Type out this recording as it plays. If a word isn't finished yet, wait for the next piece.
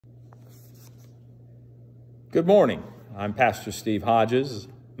Good morning. I'm Pastor Steve Hodges,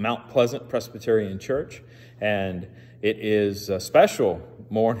 Mount Pleasant Presbyterian Church, and it is a special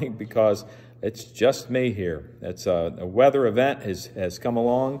morning because it's just me here. It's a weather event has come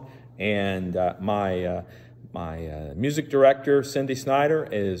along, and my music director, Cindy Snyder,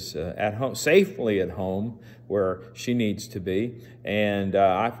 is at home, safely at home where she needs to be, and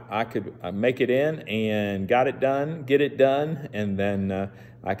I could make it in and get it done, and then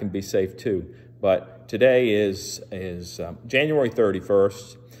I can be safe too. But today is January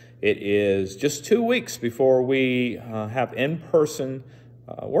 31st. It is just 2 weeks before we have in-person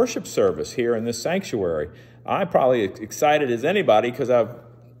worship service here in this sanctuary. I'm probably excited as anybody because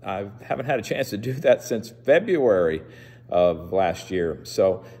I haven't had a chance to do that since February of last year.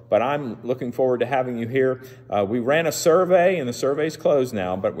 But I'm looking forward to having you here. We ran a survey, and the survey's closed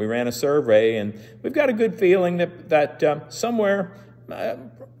now, but we ran a survey, and we've got a good feeling that somewhere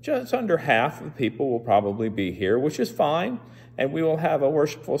just under half of the people will probably be here, which is fine. And we will have a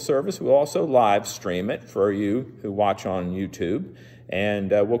worshipful service. We'll also live stream it for you who watch on YouTube. And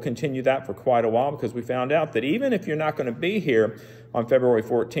we'll continue that for quite a while because we found out that even if you're not going to be here on February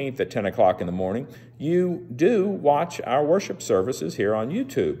 14th at 10 o'clock in the morning, you do watch our worship services here on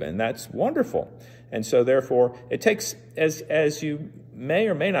YouTube, and that's wonderful. And so therefore, it takes, as you may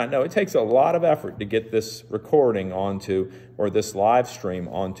or may not know, it takes a lot of effort to get this recording onto, or this live stream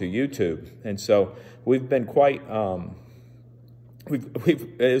onto YouTube. And so we've been quite,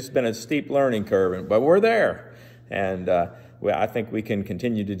 it's been a steep learning curve, but we're there. And I think we can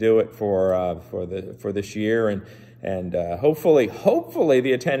continue to do it for this year, and hopefully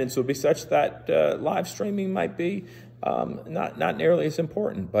the attendance will be such that live streaming might be not nearly as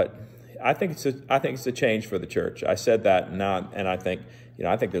important. But I think it's a change for the church. I said that, and I think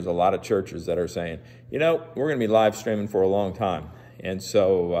there's a lot of churches that are saying, we're going to be live streaming for a long time, and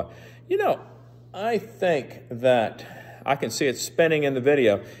so I think that I can see it spinning in the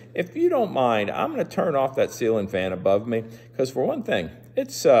video. If you don't mind, I'm going to turn off that ceiling fan above me because, for one thing,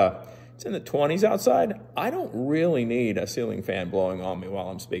 it's in the 20s outside. I don't really need a ceiling fan blowing on me while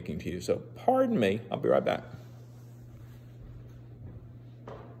I'm speaking to you. So pardon me. I'll be right back.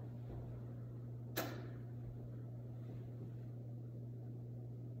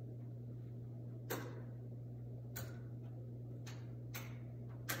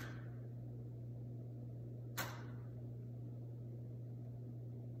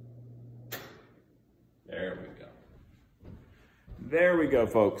 There we go,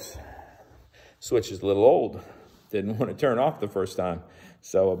 folks. Switch is a little old. Didn't want to turn off the first time.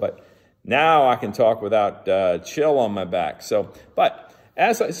 But now I can talk without chill on my back. But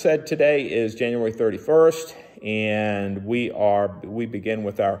as I said, today is January 31st, and we begin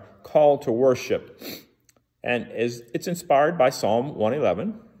with our call to worship. And it's inspired by Psalm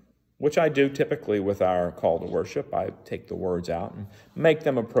 111, which I do typically with our call to worship. I take the words out and make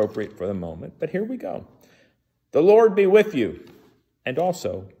them appropriate for the moment. But here we go. The Lord be with you, and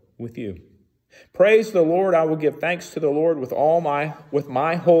also with you. Praise the Lord. I will give thanks to the Lord with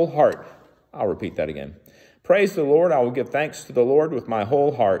my whole heart. I'll repeat that again. Praise the Lord. I will give thanks to the Lord with my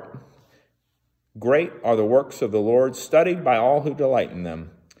whole heart. Great are the works of the Lord, studied by all who delight in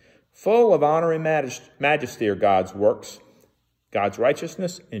them. Full of honor and majesty are God's works. God's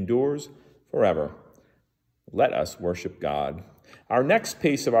righteousness endures forever. Let us worship God. Our next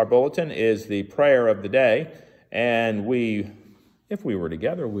piece of our bulletin is the prayer of the day, and if we were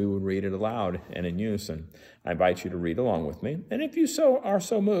together, we would read it aloud and in unison. I invite you to read along with me. And if you are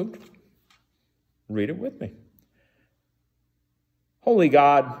so moved, read it with me. Holy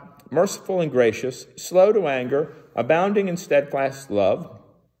God, merciful and gracious, slow to anger, abounding in steadfast love,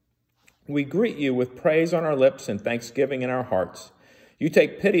 we greet you with praise on our lips and thanksgiving in our hearts. You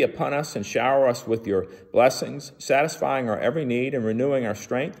take pity upon us and shower us with your blessings, satisfying our every need and renewing our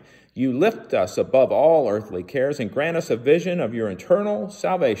strength. You lift us above all earthly cares and grant us a vision of your eternal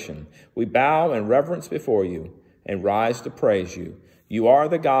salvation. We bow in reverence before you and rise to praise you. You are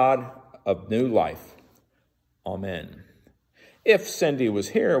the God of new life. Amen. If Cindy was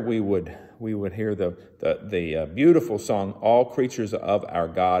here, we would hear the beautiful song, All Creatures of Our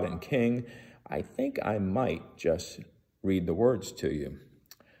God and King. I think I might just read the words to you.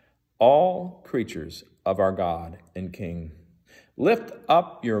 All creatures of our God and King, lift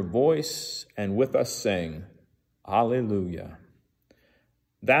up your voice and with us sing, Hallelujah.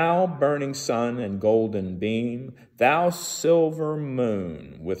 Thou burning sun and golden beam, thou silver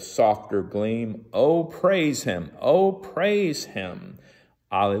moon with softer gleam, oh, praise him, oh, praise him.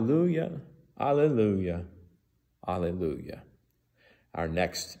 Alleluia, alleluia, alleluia. Our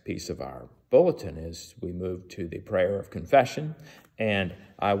next piece of our bulletin is we move to the prayer of confession, and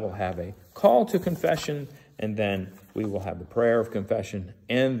I will have a call to confession and then we will have the prayer of confession,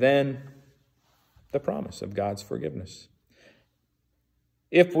 and then the promise of God's forgiveness.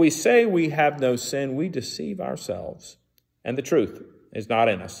 If we say we have no sin, we deceive ourselves, and the truth is not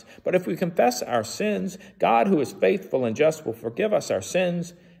in us. But if we confess our sins, God, who is faithful and just, will forgive us our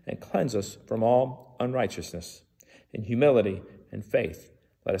sins and cleanse us from all unrighteousness. In humility and faith,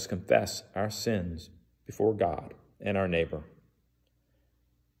 let us confess our sins before God and our neighbor.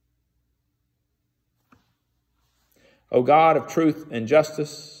 O God of truth and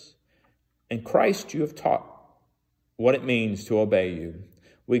justice, in Christ you have taught what it means to obey you.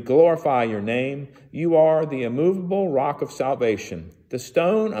 We glorify your name. You are the immovable rock of salvation, the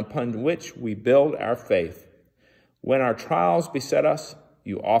stone upon which we build our faith. When our trials beset us,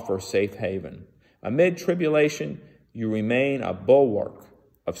 you offer safe haven. Amid tribulation, you remain a bulwark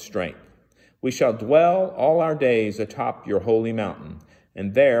of strength. We shall dwell all our days atop your holy mountain,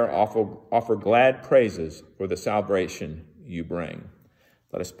 and there offer glad praises for the salvation you bring.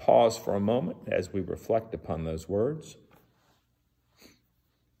 Let us pause for a moment as we reflect upon those words.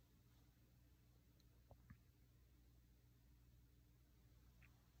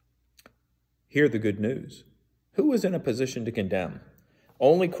 Hear the good news. Who is in a position to condemn?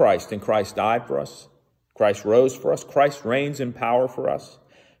 Only Christ, and Christ died for us. Christ rose for us. Christ reigns in power for us.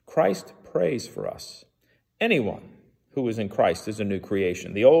 Christ prays for us. Anyone who is in Christ is a new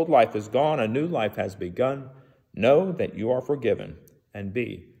creation. The old life is gone, a new life has begun. Know that you are forgiven and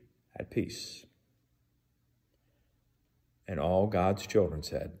be at peace. And all God's children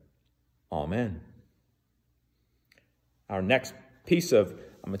said, Amen. Our next piece of,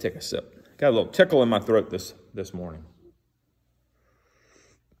 I'm going to take a sip. Got a little tickle in my throat this morning.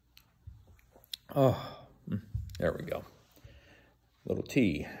 Oh, there we go. A little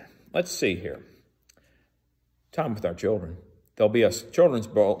tea. Let's see here. Time with our children. There'll be a children's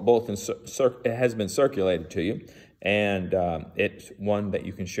bulletin. It has been circulated to you, and it's one that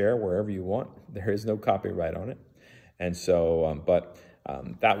you can share wherever you want. There is no copyright on it, and so,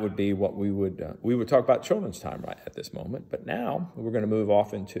 that would be what we would talk about children's time right at this moment. But now we're going to move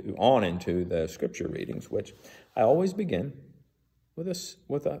on into the scripture readings, which I always begin with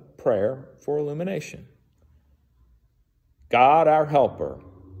a prayer for illumination. God, our helper,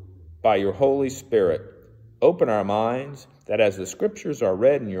 by your Holy Spirit, open our minds that as the scriptures are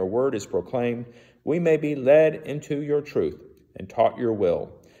read and your word is proclaimed, we may be led into your truth and taught your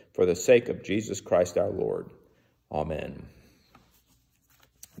will for the sake of Jesus Christ our Lord. Amen.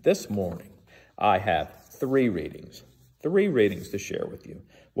 This morning, I have three readings to share with you.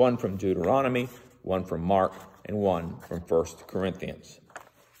 One from Deuteronomy, one from Mark, and one from 1 Corinthians.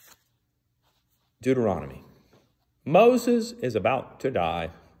 Deuteronomy. Moses is about to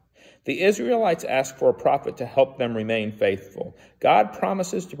die. The Israelites ask for a prophet to help them remain faithful. God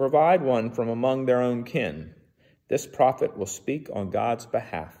promises to provide one from among their own kin. This prophet will speak on God's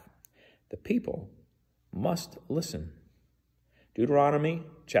behalf. The people must listen. Deuteronomy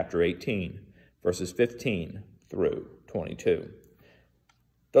chapter 18, verses 15 through 22.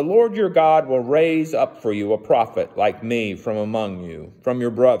 The Lord your God will raise up for you a prophet like me from among you, from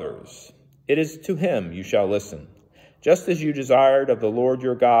your brothers. It is to him you shall listen, just as you desired of the Lord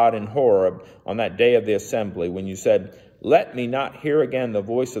your God in Horeb on that day of the assembly, when you said, let me not hear again the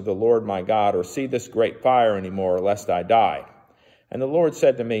voice of the Lord my God, or see this great fire any more, lest I die. And the Lord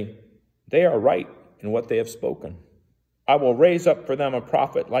said to me, they are right in what they have spoken. I will raise up for them a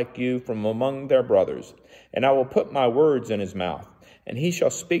prophet like you from among their brothers, and I will put my words in his mouth, and he shall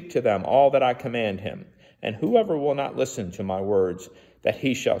speak to them all that I command him. And whoever will not listen to my words that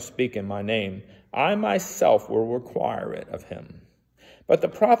he shall speak in my name, I myself will require it of him. But the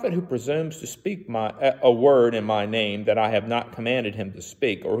prophet who presumes to speak a word in my name that I have not commanded him to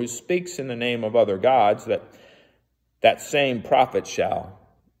speak, or who speaks in the name of other gods, that same prophet shall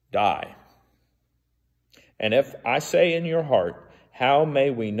die. And if I say in your heart, how may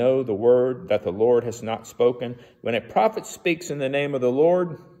we know the word that the Lord has not spoken? When a prophet speaks in the name of the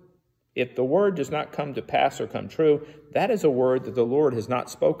Lord, if the word does not come to pass or come true, that is a word that the Lord has not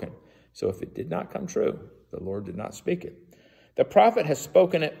spoken. So if it did not come true, the Lord did not speak it. The prophet has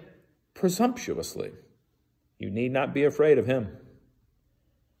spoken it presumptuously. You need not be afraid of him.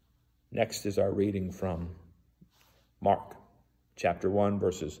 Next is our reading from Mark chapter 1,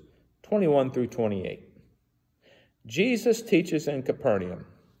 verses 21 through 28. Jesus teaches in Capernaum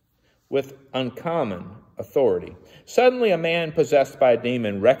with uncommon authority. Suddenly a man possessed by a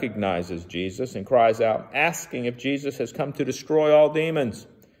demon recognizes Jesus and cries out, asking if Jesus has come to destroy all demons.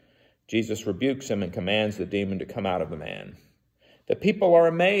 Jesus rebukes him and commands the demon to come out of the man. The people are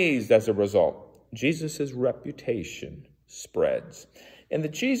amazed as a result. Jesus' reputation spreads. In the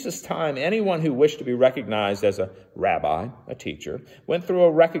Jesus time, anyone who wished to be recognized as a rabbi, a teacher, went through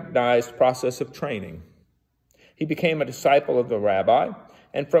a recognized process of training. He became a disciple of the rabbi,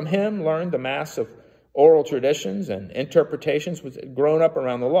 and from him learned the mass of oral traditions and interpretations which had grown up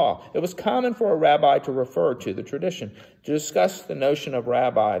around the law. It was common for a rabbi to refer to the tradition, to discuss the notion of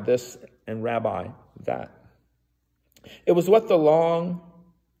rabbi this and rabbi that. It was what the long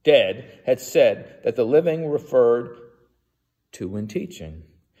dead had said that the living referred to when teaching.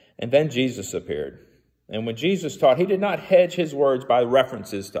 And then Jesus appeared. And when Jesus taught, he did not hedge his words by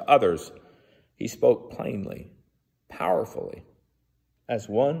references to others. He spoke plainly, powerfully, as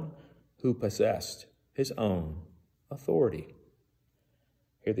one who possessed his own authority.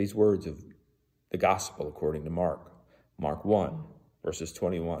 Hear these words of the gospel according to Mark. Mark 1, verses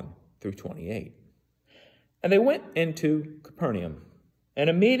 21 through 28. And they went into Capernaum. And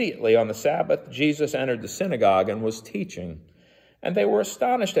immediately on the Sabbath, Jesus entered the synagogue and was teaching. And they were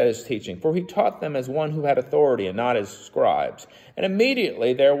astonished at his teaching, for he taught them as one who had authority and not as scribes. And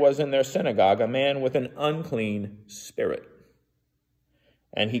immediately there was in their synagogue a man with an unclean spirit.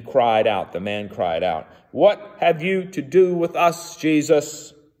 And he cried out, the man cried out, "What have you to do with us,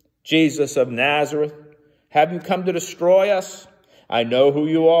 Jesus, Jesus of Nazareth? Have you come to destroy us? I know who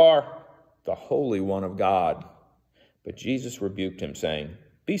you are, the Holy One of God." But Jesus rebuked him, saying,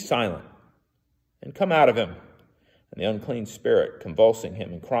 "Be silent, and come out of him." And the unclean spirit, convulsing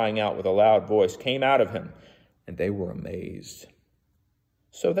him and crying out with a loud voice, came out of him, and they were amazed.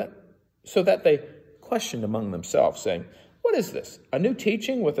 So that they questioned among themselves, saying, "What is this? A new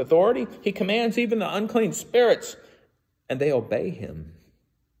teaching with authority? He commands even the unclean spirits, and they obey him."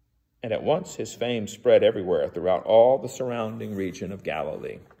 And at once his fame spread everywhere throughout all the surrounding region of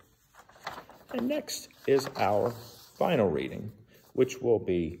Galilee. And next is our final reading, which will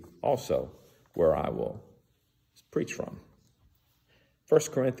be also where I will preach from.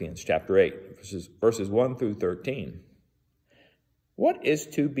 1 Corinthians chapter 8, verses 1 through 13. What is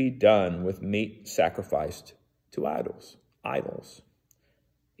to be done with meat sacrificed to idols?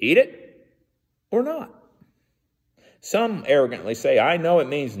 Eat it or not? Some arrogantly say, "I know it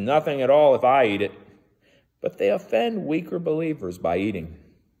means nothing at all if I eat it," but they offend weaker believers by eating.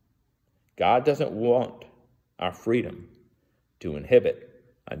 God doesn't want our freedom to inhibit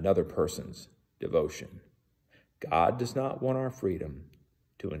another person's devotion. God does not want our freedom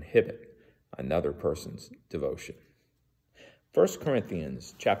to inhibit another person's devotion. 1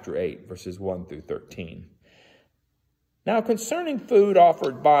 Corinthians chapter 8, verses 1 through 13. Now concerning food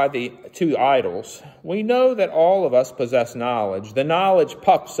offered to idols, we know that all of us possess knowledge. The knowledge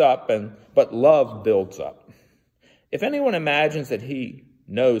puffs up, but love builds up. If anyone imagines that he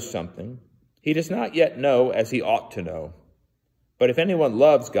knows something, he does not yet know as he ought to know. But if anyone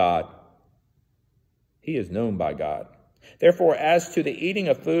loves God, he is known by God. Therefore, as to the eating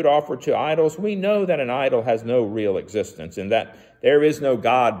of food offered to idols, we know that an idol has no real existence, and that there is no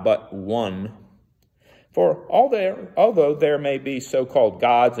God but one. For although there may be so-called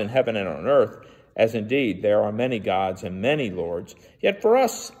gods in heaven and on earth, as indeed there are many gods and many lords, yet for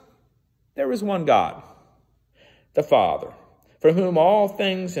us there is one God, the Father, for whom all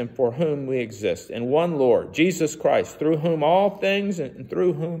things and for whom we exist, and one Lord, Jesus Christ, through whom all things and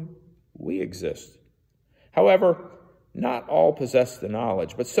through whom we exist. However, not all possess the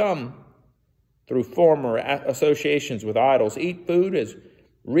knowledge, but some, through former associations with idols, eat food as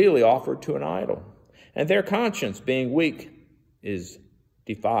really offered to an idol, and their conscience, being weak, is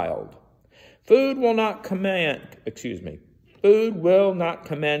defiled. Food will not commend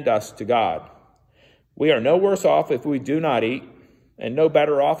us to God. We are no worse off if we do not eat, and no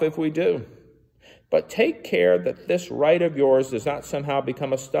better off if we do. But take care that this right of yours does not somehow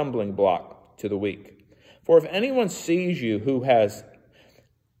become a stumbling block to the weak. For if anyone sees you who have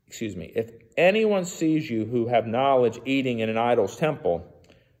knowledge eating in an idol's temple,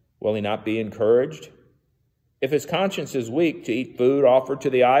 will he not be encouraged? If his conscience is weak, to eat food offered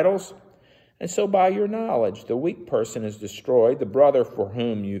to the idols? And so by your knowledge, the weak person is destroyed, the brother for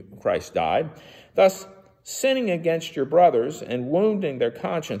whom Christ died. Thus, sinning against your brothers and wounding their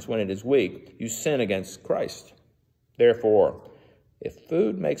conscience when it is weak, you sin against Christ. Therefore, if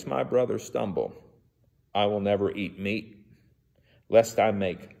food makes my brother stumble, I will never eat meat, lest I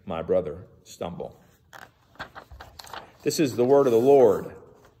make my brother stumble. This is the word of the Lord.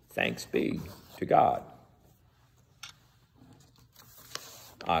 Thanks be to God.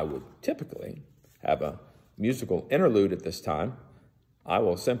 I would typically have a musical interlude at this time. I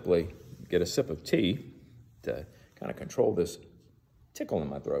will simply get a sip of tea to kind of control this tickle in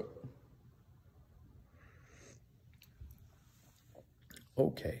my throat.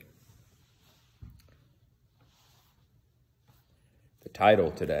 Okay. The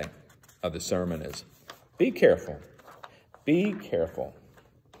title today of the sermon is, Be Careful. Be careful.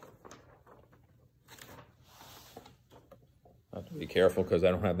 I have to be careful because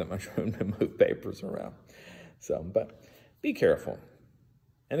I don't have that much room to move papers around. But be careful.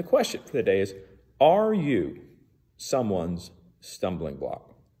 And the question for the day is, are you someone's stumbling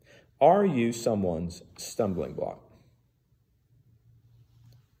block? Are you someone's stumbling block?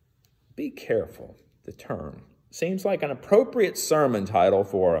 Be careful, the term. Seems like an appropriate sermon title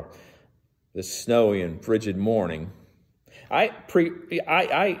for this snowy and frigid morning.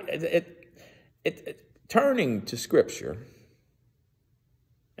 Turning to Scripture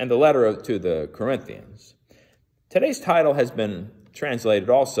and the letter to the Corinthians, today's title has been translated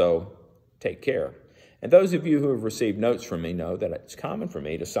also, Take Care. And those of you who have received notes from me know that it's common for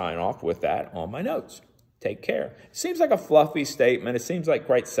me to sign off with that on my notes. Take care. It seems like a fluffy statement. It seems like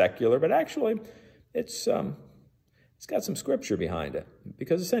quite secular, but actually it's got some scripture behind it,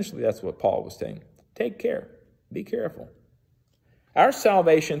 because essentially that's what Paul was saying. Take care. Be careful. Our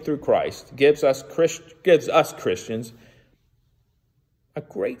salvation through Christ gives us Christians a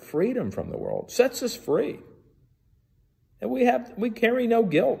great freedom from the world, sets us free. And we carry no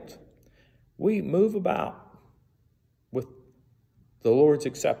guilt. We move about with the Lord's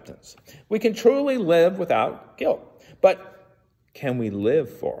acceptance. We can truly live without guilt. But can we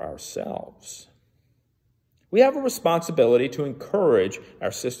live for ourselves? We have a responsibility to encourage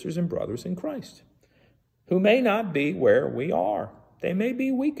our sisters and brothers in Christ, who may not be where we are. They may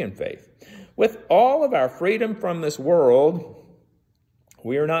be weak in faith. With all of our freedom from this world,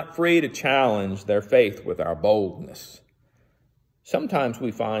 we are not free to challenge their faith with our boldness. Sometimes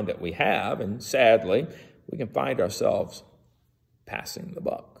we find that we have, and sadly, we can find ourselves passing the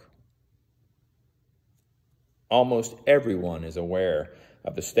buck. Almost everyone is aware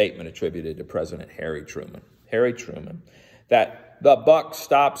of the statement attributed to President Harry Truman, that the buck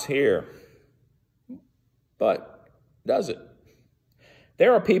stops here. But does it?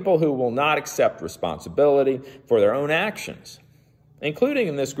 There are people who will not accept responsibility for their own actions. Including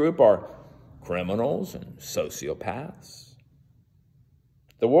in this group are criminals and sociopaths.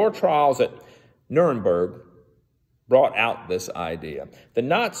 The war trials at Nuremberg brought out this idea. The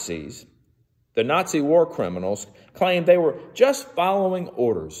Nazi war criminals, claimed they were just following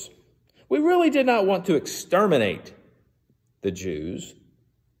orders. We really did not want to exterminate the Jews.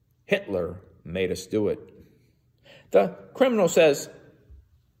 Hitler made us do it. The criminal says,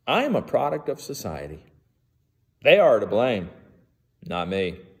 I am a product of society. They are to blame, not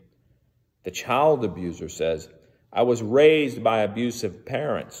me. The child abuser says, I was raised by abusive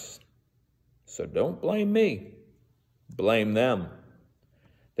parents, so don't blame me. Blame them.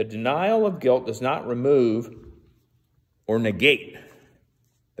 The denial of guilt does not remove or negate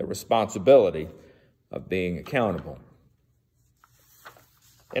the responsibility of being accountable.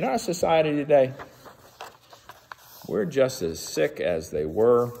 In our society today, we're just as sick as they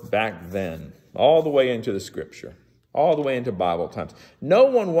were back then, all the way into the Scripture, all the way into Bible times. No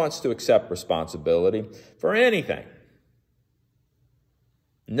one wants to accept responsibility for anything.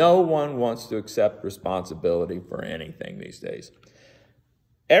 No one wants to accept responsibility for anything these days.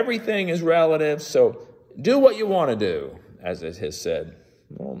 Everything is relative, so do what you want to do, as it has said.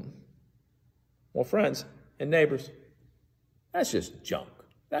 Well, friends and neighbors, that's just junk.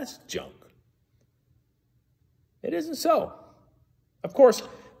 That's junk. It isn't so. Of course,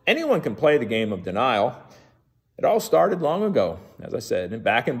 anyone can play the game of denial. It all started long ago, as I said,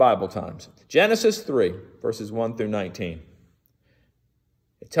 back in Bible times. Genesis 3, verses 1 through 19.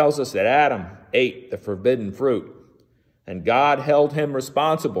 It tells us that Adam ate the forbidden fruit, and God held him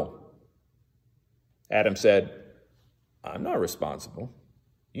responsible. Adam said, I'm not responsible.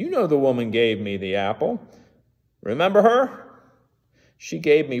 You know the woman gave me the apple. Remember her? She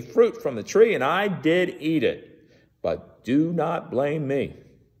gave me fruit from the tree, and I did eat it. But do not blame me.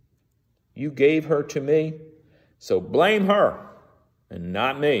 You gave her to me, so blame her and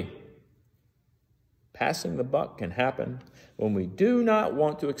not me. Passing the buck can happen when we do not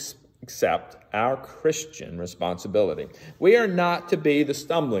want to accept our Christian responsibility. We are not to be the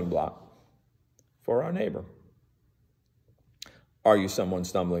stumbling block for our neighbor. Are you someone's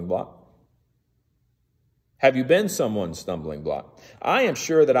stumbling block? Have you been someone's stumbling block? I am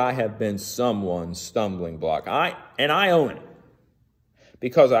sure that I have been someone's stumbling block. I own it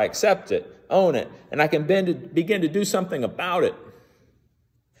because I accept it, own it, and I can begin to do something about it.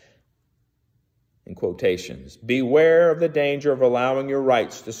 In quotations, beware of the danger of allowing your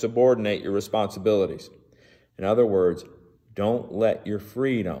rights to subordinate your responsibilities. In other words, don't let your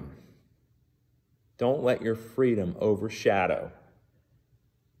freedom overshadow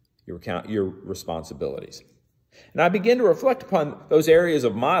your responsibilities. And I begin to reflect upon those areas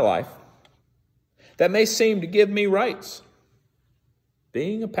of my life that may seem to give me rights.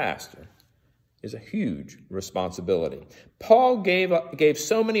 Being a pastor is a huge responsibility. Paul gave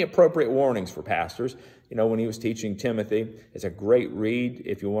so many appropriate warnings for pastors. You know, when he was teaching Timothy, it's a great read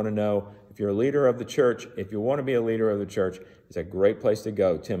if you want to know, if you're a leader of the church, if you want to be a leader of the church, it's a great place to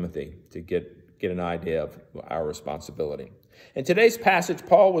go, Timothy, to get an idea of our responsibility. In today's passage,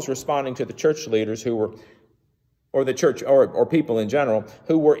 Paul was responding to the church leaders who were, or the church, or people in general,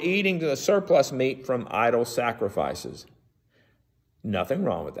 who were eating the surplus meat from idol sacrifices. Nothing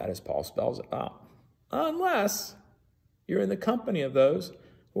wrong with that, as Paul spells it out, unless you're in the company of those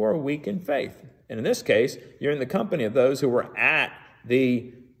who are weak in faith. And in this case, you're in the company of those who were at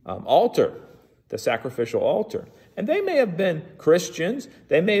the altar, the sacrificial altar. And they may have been Christians.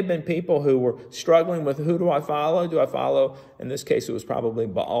 They may have been people who were struggling with, who do I follow? Do I follow, in this case it was probably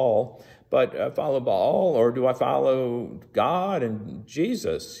Baal, but follow Baal, or do I follow God and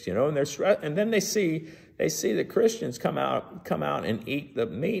Jesus? You know, and then they see the Christians come out and eat the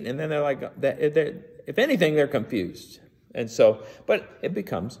meat, and then they're like, if anything, they're confused. And so, but it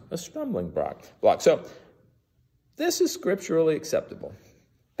becomes a stumbling block. So this is scripturally acceptable,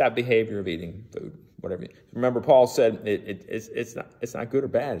 that behavior of eating food, whatever. Remember, Paul said it's not good or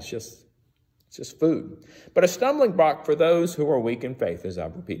bad. It's just food. But a stumbling block for those who are weak in faith, as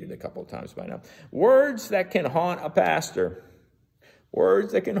I've repeated a couple of times by now. Words that can haunt a pastor.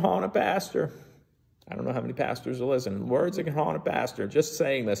 Words that can haunt a pastor. I don't know how many pastors are listening. Words that can haunt a pastor. Just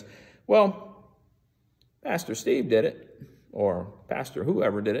saying this. Well, Pastor Steve did it, or Pastor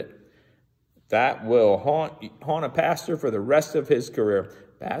whoever did it. That will haunt a pastor for the rest of his career.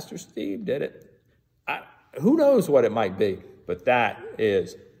 Pastor Steve did it. Who knows what it might be, but that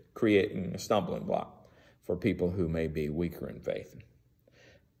is creating a stumbling block for people who may be weaker in faith.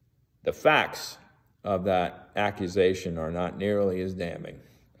 The facts of that accusation are not nearly as damning.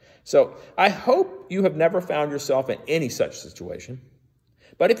 So I hope you have never found yourself in any such situation.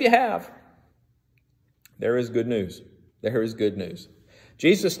 But if you have, there is good news. There is good news.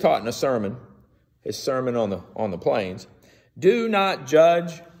 Jesus taught in a sermon, his sermon on the plains, do not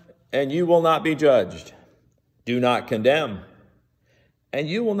judge, and you will not be judged. Do not condemn, and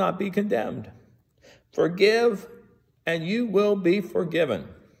you will not be condemned. Forgive, and you will be forgiven.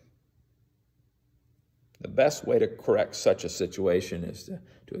 The best way to correct such a situation is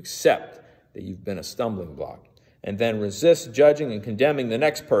to accept that you've been a stumbling block, and then resist judging and condemning the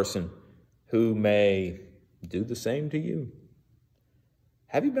next person who may do the same to you.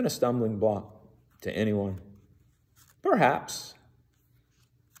 Have you been a stumbling block to anyone? Perhaps.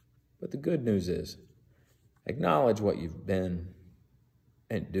 But the good news is, acknowledge what you've been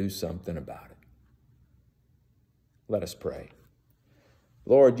and do something about it. Let us pray.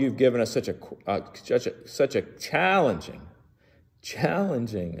 Lord, you've given us such a challenging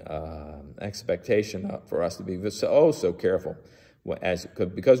expectation for us to be so careful,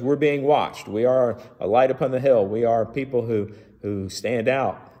 because we're being watched. We are a light upon the hill. We are people who stand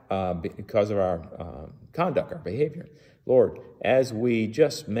out because of our conduct, our behavior. Lord, as we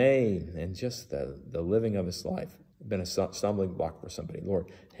just may, and just the living of this life, been a stumbling block for somebody,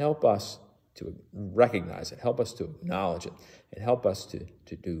 Lord, help us to recognize it, help us to acknowledge it, and help us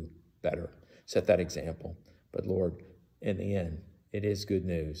to do better. Set that example. But Lord, in the end, it is good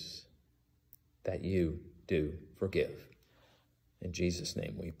news that you do forgive. In Jesus'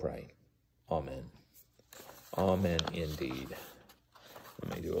 name we pray. Amen. Amen indeed.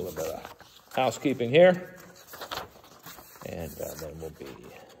 Let me do a little bit of housekeeping here. And then we'll be,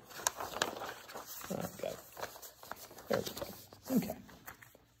 okay, there we go, okay.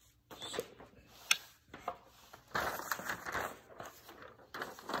 So,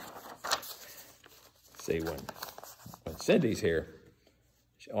 see, when Cindy's here,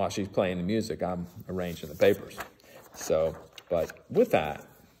 while she's playing the music, I'm arranging the papers. So, but with that,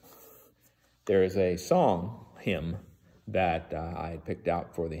 there is a hymn that I had picked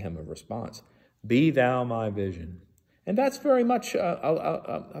out for the hymn of response. Be thou my vision. And that's very much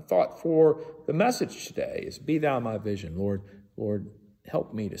a thought for the message today, is be thou my vision. Lord,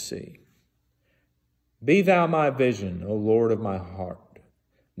 help me to see. Be thou my vision, O Lord of my heart.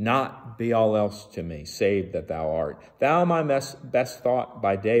 Not be all else to me, save that thou art. Thou my best thought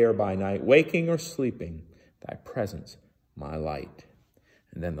by day or by night, waking or sleeping, thy presence my light.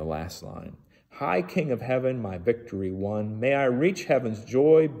 And then the last line. High King of heaven, my victory won. May I reach heaven's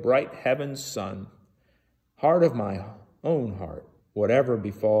joy, bright heaven's sun. Heart of my own heart, whatever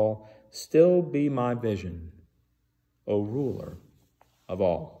befall, still be my vision, O ruler of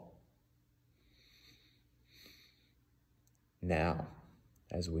all. Now,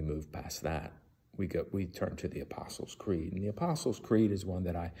 as we move past that, we turn to the Apostles' Creed. And the Apostles' Creed is one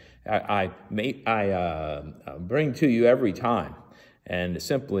that I bring to you every time. And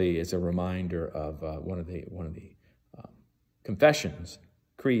simply is a reminder of one of the confessions,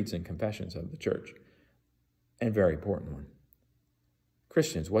 creeds and confessions of the church. And very important one.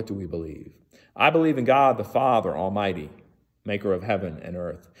 Christians, what do we believe? I believe in God, the Father Almighty, maker of heaven and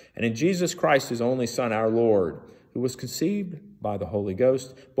earth, and in Jesus Christ, his only Son, our Lord, who was conceived by the Holy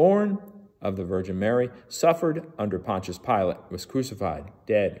Ghost, born of the Virgin Mary, suffered under Pontius Pilate, was crucified,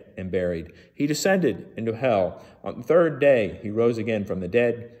 dead, and buried. He descended into hell. On the third day, he rose again from the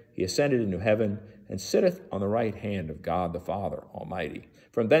dead. He ascended into heaven and sitteth on the right hand of God the Father Almighty.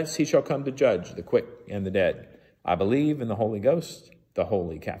 From thence he shall come to judge the quick and the dead. I believe in the Holy Ghost, the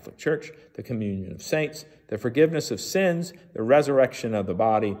Holy Catholic Church, the communion of saints, the forgiveness of sins, the resurrection of the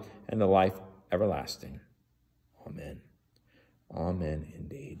body, and the life everlasting. Amen. Amen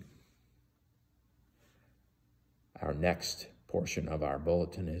indeed. Our next portion of our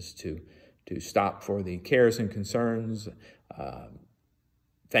bulletin is to stop for the cares and concerns,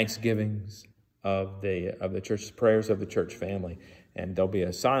 thanksgivings of the church's prayers of the church family. And there'll be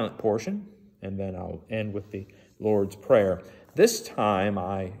a silent portion, and then I'll end with the Lord's Prayer. This time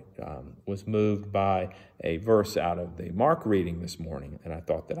I was moved by a verse out of the Mark reading this morning, and I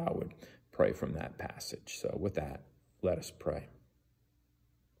thought that I would pray from that passage. So with that, let us pray.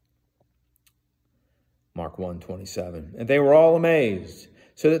 Mark 1:27. And they were all amazed,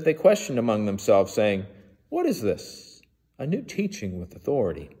 so that they questioned among themselves, saying, "What is this? A new teaching with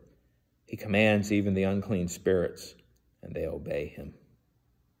authority. He commands even the unclean spirits, and they obey him."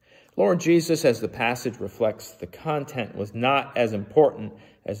 Lord Jesus, as the passage reflects, the content was not as important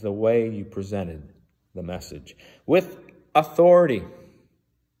as the way you presented the message. With authority,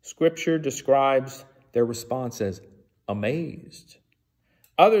 Scripture describes their response as amazed.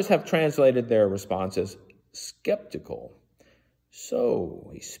 Others have translated their response as skeptical. So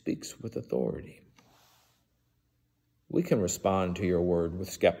he speaks with authority. We can respond to your word with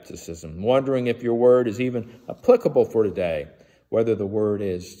skepticism, wondering if your word is even applicable for today, whether the word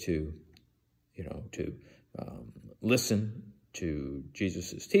is to listen to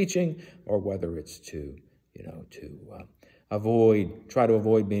Jesus' teaching, or whether it's to try to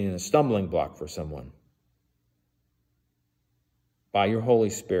avoid being a stumbling block for someone. By your Holy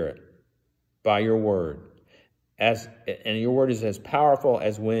Spirit, by your word, and your word is as powerful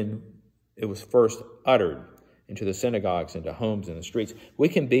as when it was first uttered into the synagogues, into homes, and the streets. We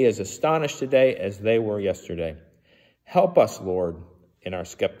can be as astonished today as they were yesterday. Help us, Lord, in our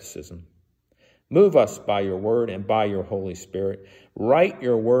skepticism. Move us by your word and by your Holy Spirit. Write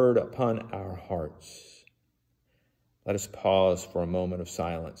your word upon our hearts. Let us pause for a moment of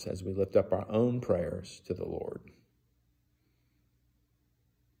silence as we lift up our own prayers to the Lord.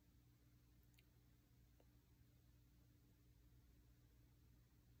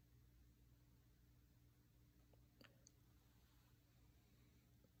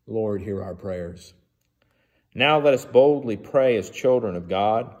 Lord, hear our prayers. Now let us boldly pray as children of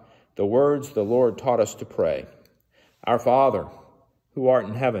God, the words the Lord taught us to pray. Our Father, who art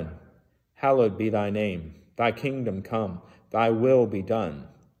in heaven, hallowed be thy name. Thy kingdom come, thy will be done,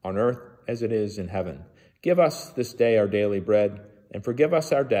 on earth as it is in heaven. Give us this day our daily bread, and forgive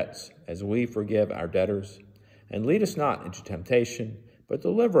us our debts, as we forgive our debtors. And lead us not into temptation, but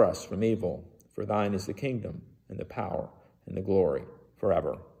deliver us from evil. For thine is the kingdom, and the power, and the glory,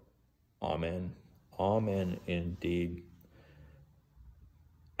 forever. Amen. Amen indeed.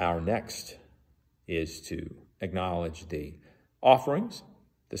 Our next is to acknowledge the offerings,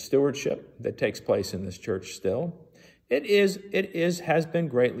 the stewardship that takes place in this church still. It has been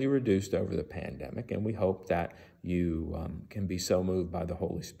greatly reduced over the pandemic, and we hope that you can be so moved by the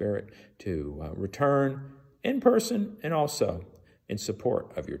Holy Spirit to return in person and also in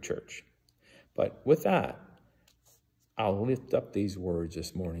support of your church. But with that, I'll lift up these words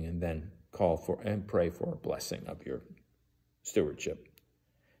this morning and then call for and pray for a blessing of your stewardship.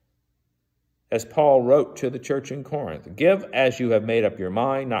 As Paul wrote to the church in Corinth, give as you have made up your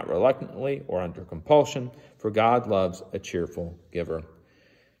mind, not reluctantly or under compulsion, for God loves a cheerful giver.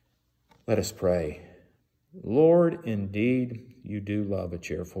 Let us pray. Lord, indeed, you do love a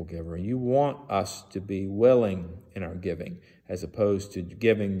cheerful giver. You want us to be willing in our giving, as opposed to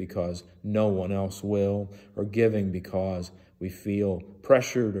giving because no one else will, or giving because we feel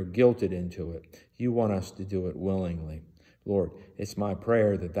pressured or guilted into it. You want us to do it willingly. Lord, it's my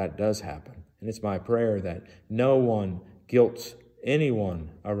prayer that that does happen. And it's my prayer that no one guilts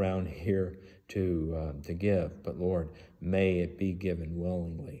anyone around here to give. But Lord, may it be given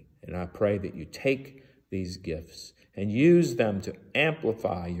willingly. And I pray that you take these gifts and use them to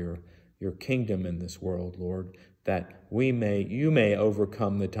amplify your kingdom in this world, Lord, that you may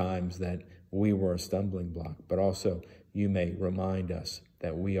overcome the times that we were a stumbling block, but also you may remind us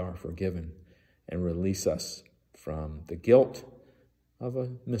that we are forgiven and release us from the guilt of a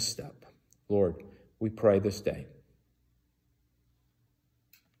misstep. Lord, we pray this day.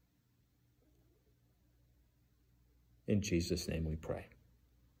 In Jesus' name we pray.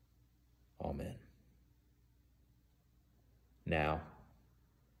 Amen. Now,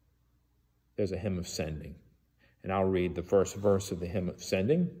 there's a hymn of sending, and I'll read the first verse of the hymn of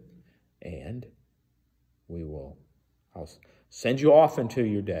sending, and I'll send you off into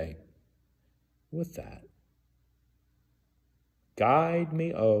your day with that. Guide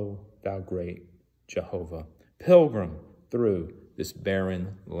me, O thou great Jehovah, pilgrim through this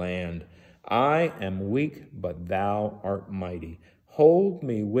barren land. I am weak, but thou art mighty. Hold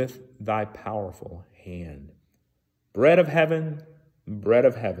me with thy powerful hand. Bread of heaven,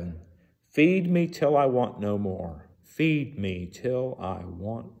 feed me till I want no more. Feed me till I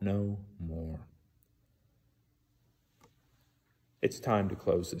want no more. It's time to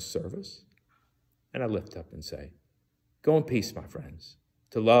close this service. And I lift up and say, go in peace, my friends,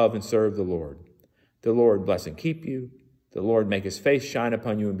 to love and serve the Lord. The Lord bless and keep you. The Lord make his face shine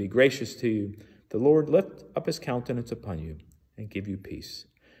upon you and be gracious to you. The Lord lift up his countenance upon you and give you peace.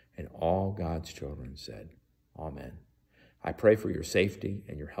 And all God's children said, Amen. I pray for your safety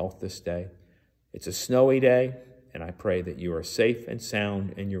and your health this day. It's a snowy day, and I pray that you are safe and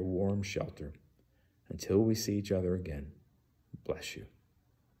sound in your warm shelter. Until we see each other again, bless you.